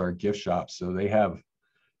runs our gift shops, so they have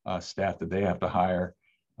staff that they have to hire,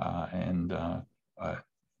 and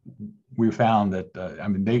we found that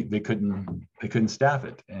they couldn't staff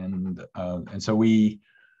it, and so we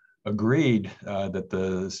agreed that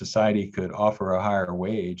the society could offer a higher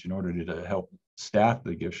wage in order to help staff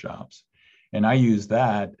the gift shops, and I used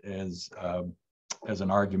that as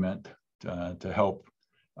an argument to help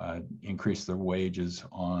increase the wages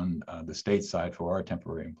on the state side for our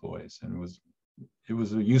temporary employees, and it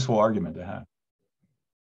was a useful argument to have.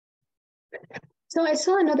 So I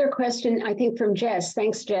saw another question, I think from Jess.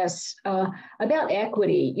 Thanks, Jess, about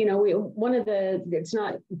equity. It's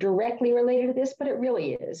not directly related to this, but it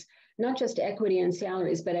really is. Not just equity in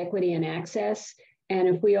salaries, but equity in access. And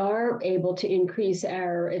if we are able to increase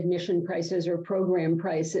our admission prices or program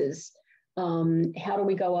prices, how do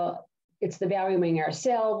we go up? It's the valuing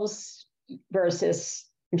ourselves, versus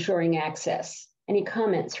ensuring access. Any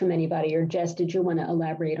comments from anybody? Or Jess, did you want to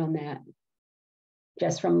elaborate on that?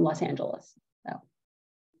 Jess from Los Angeles. So.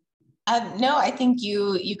 No, I think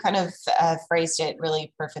you kind of phrased it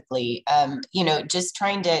really perfectly. You know, just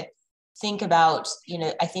trying to think about, you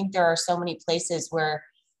know, I think there are so many places where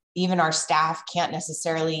even our staff can't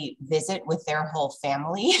necessarily visit with their whole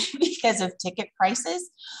family because of ticket prices.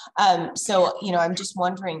 So, you know, I'm just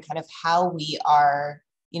wondering kind of how we are,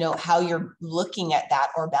 you know, how you're looking at that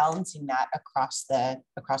or balancing that across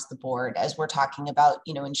the board as we're talking about,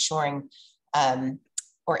 you know, ensuring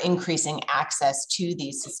or increasing access to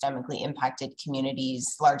these systemically impacted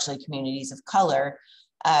communities, largely communities of color,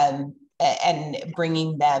 and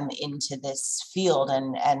bringing them into this field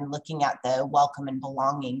and looking at the welcome and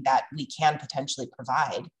belonging that we can potentially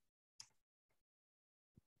provide.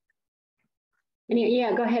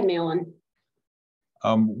 Yeah, go ahead, Malin.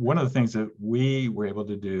 One of the things that we were able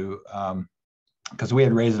to do, because we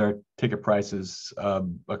had raised our ticket prices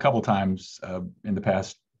a couple times in the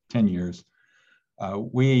past 10 years,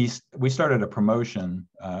 we started a promotion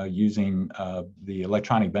using the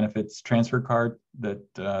electronic benefits transfer card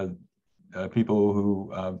that people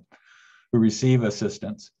who receive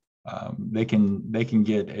assistance, they can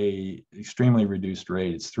get a extremely reduced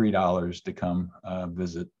rate. It's $3 to come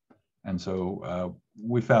visit, and so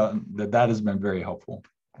we found that has been very helpful.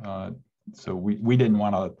 So we didn't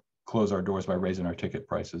want to close our doors by raising our ticket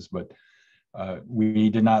prices, but we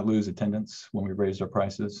did not lose attendance when we raised our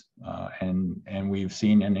prices, and we've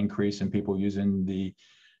seen an increase in people using the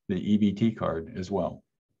EBT card as well.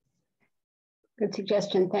 Good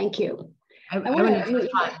suggestion. Thank you. I want to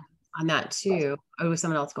touch on that too. Oh, was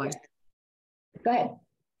someone else going? Go ahead.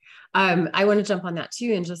 I want to jump on that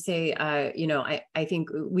too and just say, you know, I think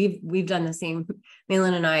we've done the same.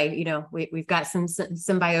 Malin and I, you know, we've got some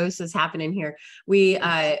symbiosis happening here. We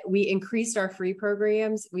increased our free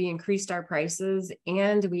programs, we increased our prices,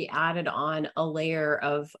 and we added on a layer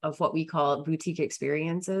of what we call boutique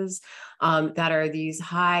experiences that are these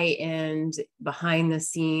high-end, behind the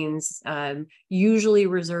scenes, usually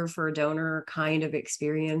reserved for a donor kind of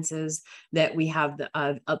experiences that we have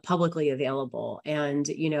publicly available. And,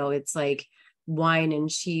 you know, it's like wine and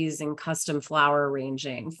cheese and custom flower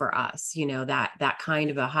arranging for us, you know, that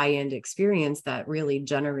kind of a high-end experience that really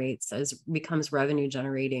becomes revenue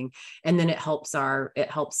generating. And then it helps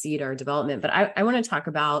seed our development. But I want to talk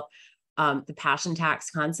about the passion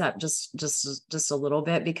tax concept just a little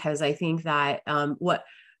bit, because I think that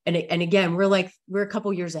and again, we're a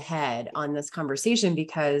couple years ahead on this conversation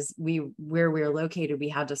because where we're located, we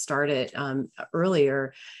had to start it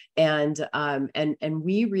earlier, and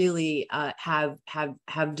we really have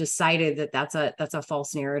decided that that's a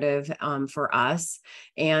false narrative for us,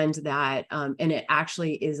 and that and it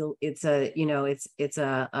actually is it's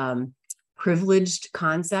a privileged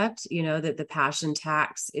concept, you know, that the passion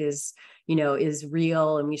tax is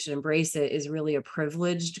real and we should embrace it, is really a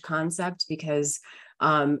privileged concept because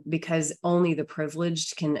only the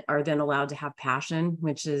privileged are then allowed to have passion,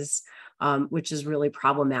 which is really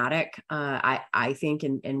problematic, I think,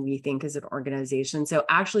 and we think as an organization. So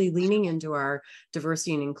actually leaning into our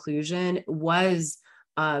diversity and inclusion was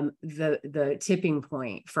the tipping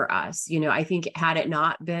point for us. You know, I think had it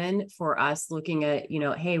not been for us looking at, you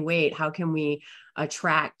know, hey, wait, how can we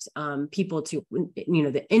attract people to, you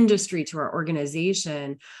know, the industry to our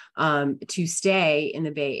organization to stay in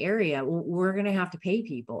the Bay Area? Well, we're going to have to pay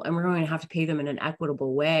people, and we're going to have to pay them in an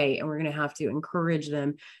equitable way, and we're going to have to encourage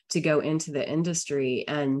them to go into the industry.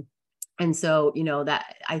 And so, you know,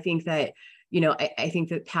 that I think that, you know, I think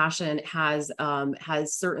that passion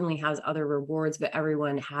certainly has other rewards, but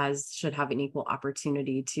everyone should have an equal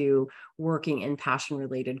opportunity to working in passion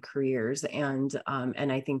related careers. And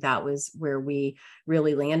I think that was where we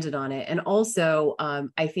really landed on it. And also,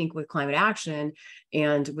 I think with climate action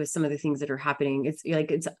and with some of the things that are happening,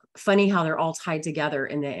 it's funny how they're all tied together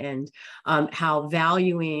in the end, how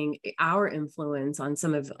valuing our influence on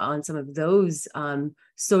some of those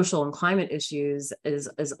social and climate issues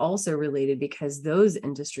is also related, because those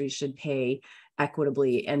industries should pay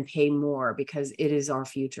equitably and pay more because it is our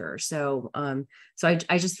future. So I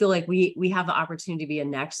just feel like we have the opportunity to be a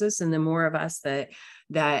nexus, and the more of us that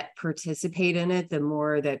participate in it, the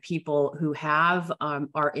more that people who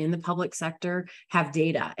are in the public sector have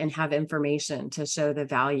data and have information to show the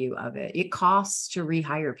value of it. It costs to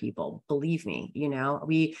rehire people, believe me. You know,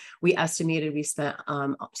 we estimated we spent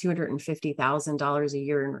 $250,000 a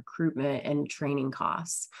year in recruitment and training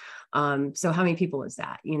costs. So how many people is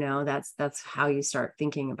that? You know, that's how you start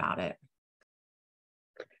thinking about it.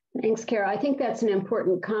 Thanks, Carol. I think that's an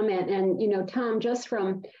important comment. And, you know, Tom, just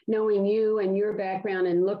from knowing you and your background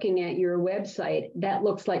and looking at your website, that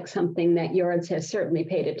looks like something that Yards has certainly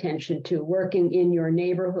paid attention to, working in your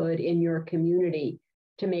neighborhood, in your community,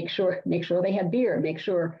 to make sure they have beer, make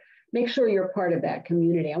sure you're part of that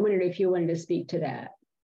community. I wondered if you wanted to speak to that.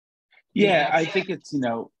 Yeah, I think it's, you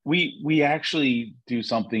know, we actually do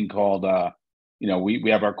something called, you know, we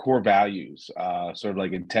have our core values, sort of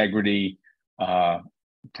like integrity,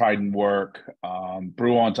 pride in work,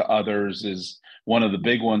 brew on to others is one of the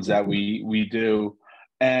big ones that we do.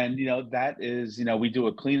 And, you know, that is, you know, we do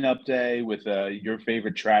a cleanup day with your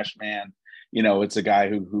favorite trash man. You know, it's a guy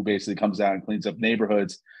who basically comes out and cleans up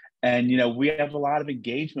neighborhoods. And, you know, we have a lot of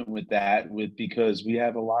engagement with that because we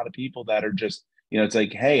have a lot of people that are just, you know, it's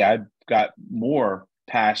like, hey, I've got more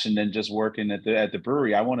passion than just working at the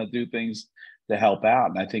brewery. I want to do things to help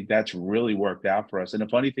out. And I think that's really worked out for us. And the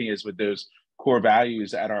funny thing is with those core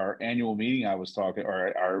values at our annual meeting I was talking,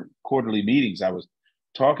 or our quarterly meetings I was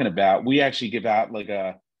talking about, we actually give out like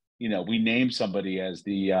a, you know, we name somebody as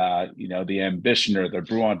the, you know, the ambitioner, the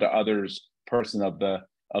brew on to others person of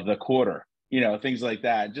the quarter, you know, things like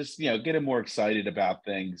that. Just, you know, get them more excited about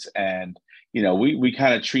things. And, you know, we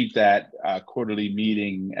kind of treat that quarterly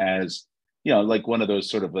meeting as, you know, like one of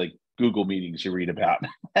those sort of like Google meetings you read about,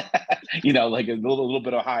 you know, like a little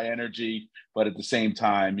bit of high energy, but at the same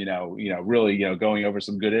time, you know, really, you know, going over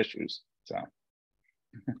some good issues. So.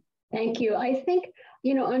 Thank you. I think,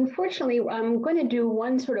 you know, unfortunately, I'm going to do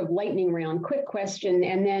one sort of lightning round, quick question,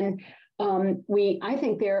 and then I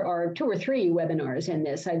think there are 2 or 3 webinars in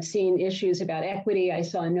this. I've seen issues about equity. I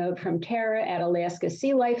saw a note from Tara at Alaska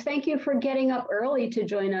Sea Life. Thank you for getting up early to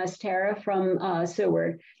join us, Tara from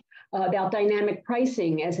Seward, about dynamic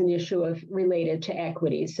pricing as an issue related to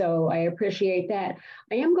equity. So I appreciate that.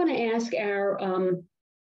 I am going to ask our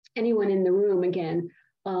anyone in the room again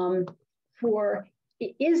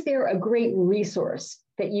is there a great resource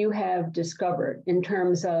that you have discovered in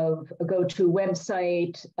terms of a go-to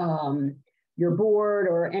website, your board,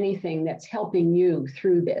 or anything that's helping you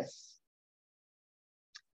through this?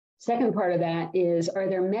 Second part of that is, are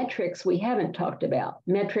there metrics we haven't talked about?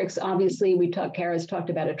 Metrics, obviously, Kara's talked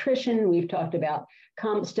about attrition, we've talked about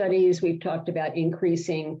comp studies, we've talked about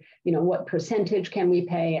increasing, you know, what percentage can we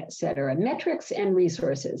pay, et cetera. Metrics and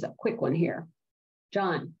resources, a quick one here.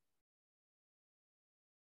 John.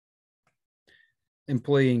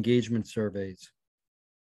 Employee engagement surveys.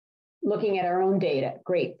 Looking at our own data.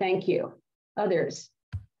 Great, thank you. Others?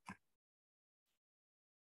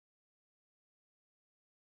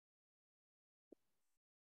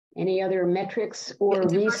 Any other metrics or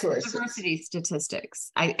resources? Diversity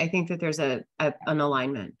statistics. I think that there's an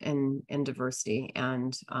alignment in diversity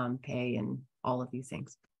and pay and all of these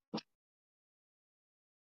things.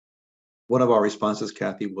 One of our responses,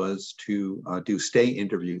 Kathy, was to do stay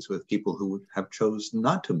interviews with people who have chosen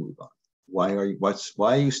not to move on. Why are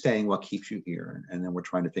you staying? What keeps you here? And then we're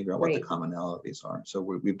trying to figure out what the commonalities are. So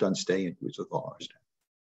we've done stay interviews with all our staff.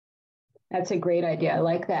 That's a great idea. I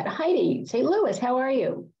like that. Heidi, St. Louis, how are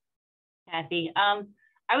you? Kathy,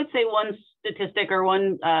 I would say one statistic or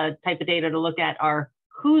one type of data to look at are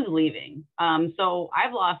who's leaving. So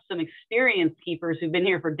I've lost some experienced keepers who've been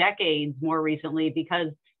here for decades more recently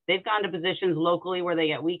because they've gone to positions locally where they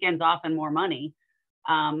get weekends off and more money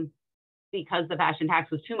because the passion tax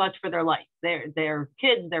was too much for their life, their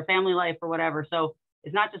kids, their family life, or whatever. So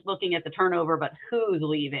it's not just looking at the turnover, but who's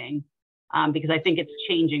leaving, because I think it's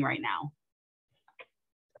changing right now.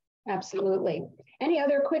 Absolutely. Any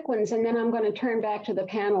other quick ones? And then I'm going to turn back to the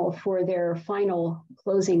panel for their final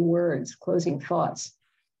closing words, closing thoughts.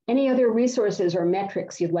 Any other resources or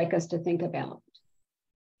metrics you'd like us to think about?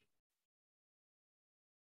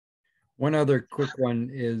 One other quick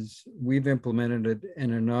one is we've implemented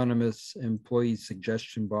an anonymous employee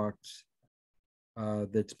suggestion box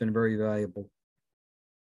that's been very valuable.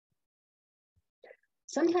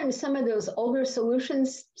 Sometimes some of those older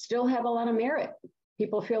solutions still have a lot of merit.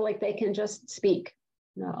 People feel like they can just speak.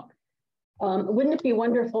 No. Wouldn't it be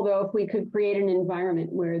wonderful, though, if we could create an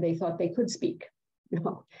environment where they thought they could speak?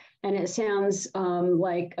 No. And it sounds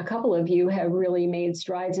like a couple of you have really made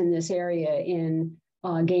strides in this area in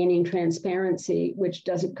gaining transparency, which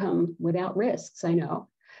doesn't come without risks, I know.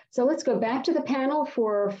 So let's go back to the panel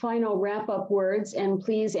for final wrap-up words, and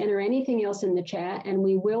please enter anything else in the chat, and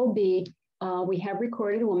we will be, we have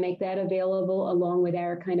recorded, we'll make that available along with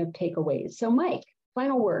our kind of takeaways. So Mike,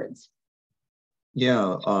 final words.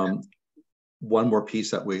 Yeah, one more piece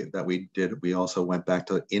that we did, we also went back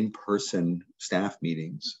to in-person staff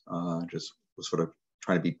meetings, just sort of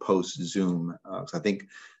trying to be post-Zoom. So I think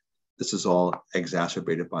this is all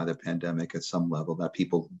exacerbated by the pandemic at some level, that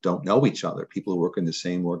people don't know each other. People who work in the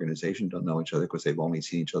same organization don't know each other because they've only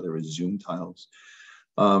seen each other as Zoom tiles.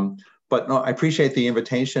 But no, I appreciate the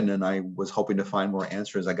invitation, and I was hoping to find more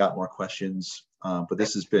answers. I got more questions, but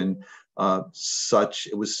this has been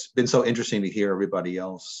been so interesting to hear everybody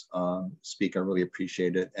else speak. I really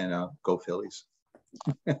appreciate it, and go Phillies.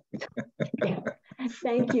 Yeah.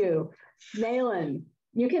 Thank you. Malin,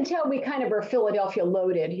 you can tell we kind of are Philadelphia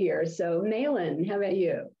loaded here. So Malin, how about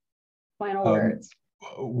you? Final words.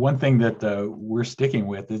 One thing that we're sticking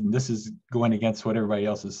with, and this is going against what everybody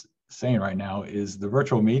else is saying right now, is the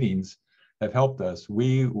virtual meetings have helped us.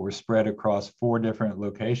 We were spread across 4 different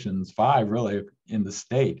locations, 5 really in the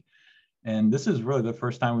state. And this is really the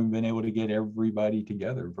first time we've been able to get everybody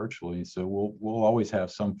together virtually. So we'll always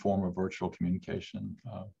have some form of virtual communication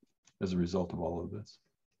as a result of all of this.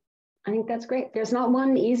 I think that's great. There's not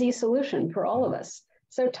one easy solution for all of us.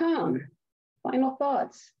 So Tom, final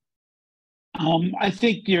thoughts. I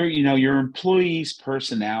think your employees'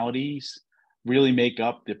 personalities really make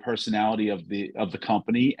up the personality of the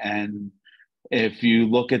company. And if you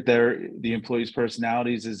look at the employees'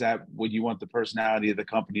 personalities, is that what you want the personality of the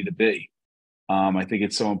company to be? I think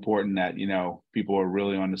it's so important that people are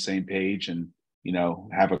really on the same page and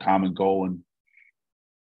have a common goal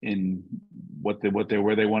in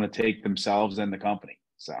where they want to take themselves and the company.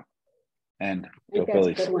 So, and go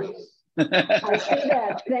Phillies. That's a good one. I see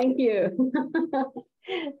that. Thank you.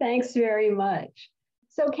 Thanks very much.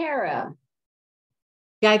 So Kara.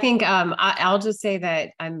 Yeah, I think I'll just say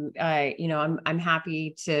that I'm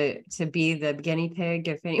happy to be the guinea pig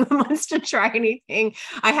if anyone wants to try anything.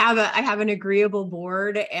 I have an agreeable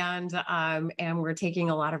board, and we're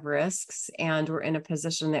taking a lot of risks, and we're in a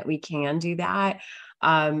position that we can do that.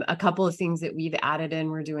 A couple of things that we've added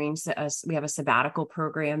in, we have a sabbatical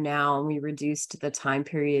program now, and we reduced the time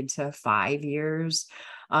period to 5 years.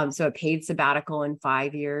 So a paid sabbatical in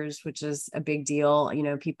 5 years, which is a big deal.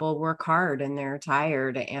 People work hard and they're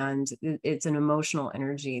tired, and it's an emotional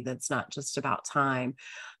energy that's not just about time.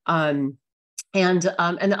 And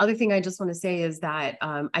the other thing I just want to say is that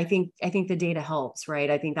I think the data helps, right?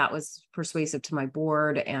 I think that was persuasive to my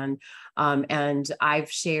board, and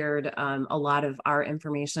I've shared a lot of our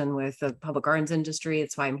information with the public gardens industry.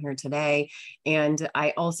 It's why I'm here today. And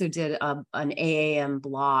I also did an AAM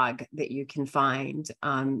blog that you can find,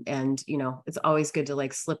 and it's always good to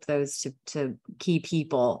slip those to key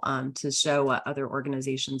people to show what other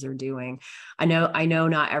organizations are doing. I know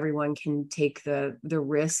not everyone can take the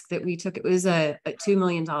risk that we took. It was a $2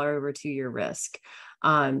 million over 2-year risk.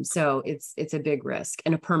 So it's a big risk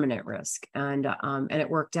and a permanent risk. And it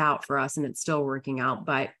worked out for us, and it's still working out,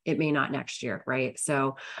 but it may not next year. Right.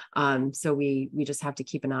 So we just have to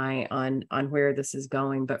keep an eye on where this is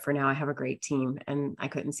going. But for now, I have a great team, and I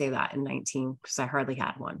couldn't say that in 19 because I hardly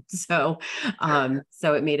had one. So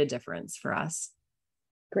it made a difference for us.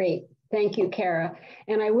 Great. Thank you, Kara.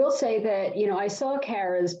 And I will say that, I saw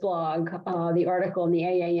Kara's blog, the article in the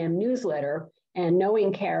AAM newsletter, and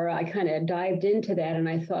knowing Kara, I kind of dived into that, and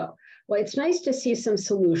I thought, well, it's nice to see some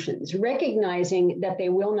solutions, recognizing that they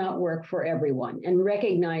will not work for everyone, and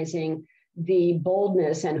recognizing the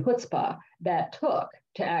boldness and chutzpah that took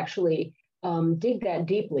to actually dig that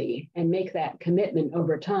deeply and make that commitment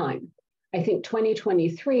over time. I think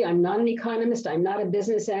 2023, I'm not an economist, I'm not a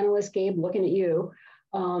business analyst, Gabe, looking at you.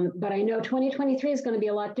 But I know 2023 is going to be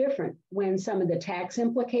a lot different when some of the tax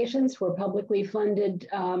implications for publicly funded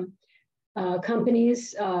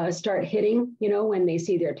companies start hitting, when they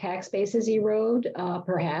see their tax bases erode,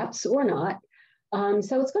 perhaps, or not.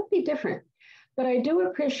 So it's going to be different. But I do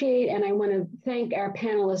appreciate, and I want to thank our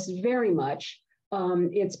panelists very much.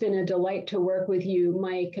 It's been a delight to work with you,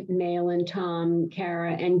 Mike, Malin, Tom,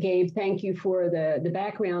 Kara, and Gabe. Thank you for the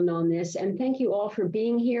background on this. And thank you all for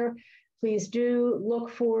being here. Please do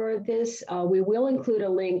look for this. We will include a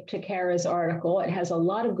link to Kara's article. It has a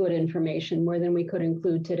lot of good information, more than we could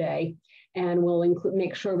include today. And we'll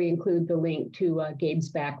make sure we include the link to Gabe's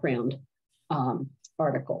background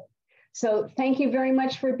article. So thank you very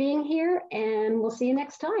much for being here, and we'll see you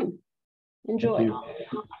next time. Enjoy.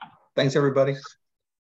 Thanks, everybody.